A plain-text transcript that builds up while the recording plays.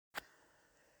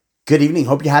Good evening.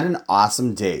 Hope you had an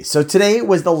awesome day. So today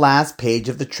was the last page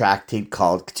of the tractate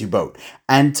called Ketubot,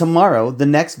 and tomorrow the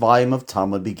next volume of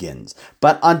Talmud begins.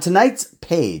 But on tonight's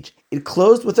page, it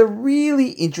closed with a really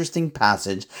interesting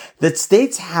passage that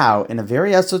states how, in a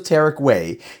very esoteric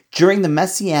way, during the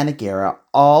Messianic era,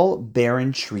 all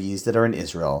barren trees that are in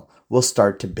Israel will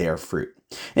start to bear fruit.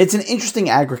 It's an interesting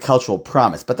agricultural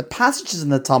promise, but the passages in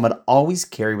the Talmud always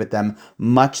carry with them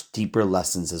much deeper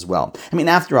lessons as well. I mean,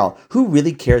 after all, who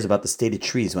really cares about the state of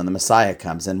trees when the Messiah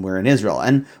comes and we're in Israel?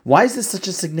 And why is this such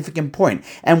a significant point?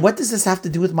 And what does this have to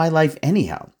do with my life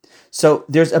anyhow? So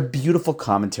there's a beautiful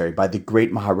commentary by the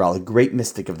great Maharal, a great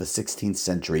mystic of the 16th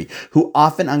century, who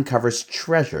often uncovers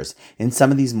treasures in some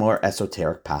of these more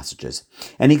esoteric passages.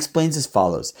 And he explains as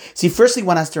follows. See, firstly,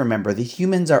 one has to remember that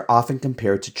humans are often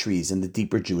compared to trees in the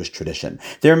deeper Jewish tradition.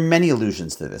 There are many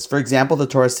allusions to this. For example, the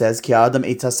Torah says, Ki Adam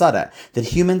Eitz Hasada, that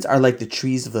humans are like the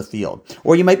trees of the field.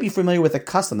 Or you might be familiar with a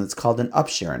custom that's called an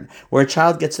upsherin, where a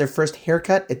child gets their first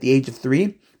haircut at the age of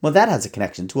 3. Well, that has a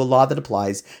connection to a law that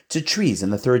applies to trees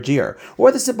in the third year,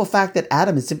 or the simple fact that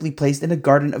Adam is simply placed in a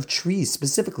garden of trees,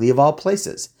 specifically of all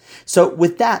places. So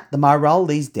with that, the Maharal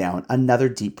lays down another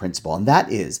deep principle, and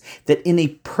that is that in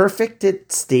a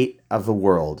perfected state of the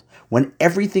world, when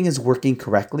everything is working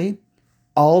correctly,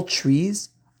 all trees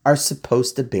are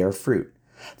supposed to bear fruit.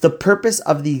 The purpose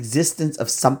of the existence of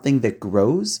something that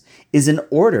grows is in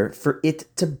order for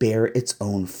it to bear its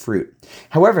own fruit.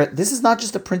 However, this is not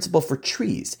just a principle for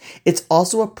trees. It's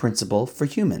also a principle for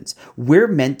humans. We're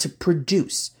meant to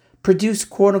produce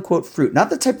quote unquote fruit, not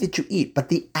the type that you eat, but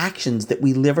the actions that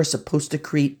we live are supposed to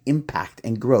create impact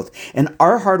and growth. And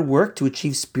our hard work to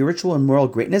achieve spiritual and moral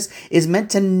greatness is meant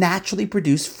to naturally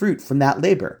produce fruit from that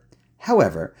labor.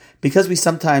 However, because we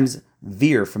sometimes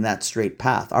veer from that straight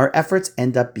path, our efforts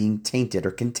end up being tainted or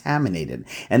contaminated,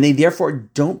 and they therefore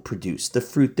don't produce the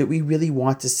fruit that we really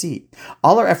want to see.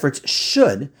 All our efforts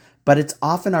should, but it's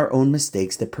often our own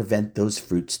mistakes that prevent those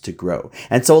fruits to grow.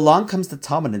 And so along comes the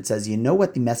Talmud and says, you know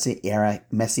what the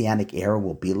Messianic era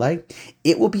will be like?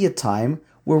 It will be a time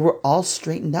where we're all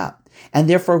straightened up. And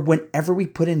therefore, whenever we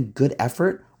put in good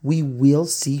effort, we will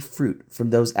see fruit from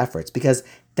those efforts, because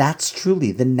that's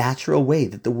truly the natural way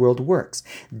that the world works.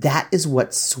 That is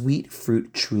what sweet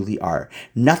fruit truly are.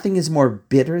 Nothing is more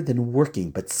bitter than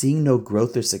working but seeing no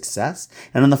growth or success.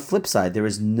 And on the flip side, there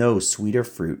is no sweeter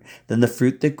fruit than the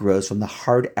fruit that grows from the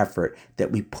hard effort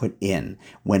that we put in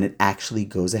when it actually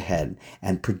goes ahead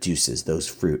and produces those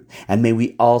fruit. And may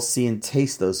we all see and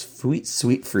taste those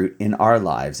sweet fruit in our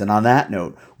lives. And on that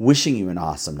note, wishing you an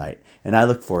awesome night. And I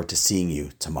look forward to seeing you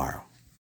tomorrow.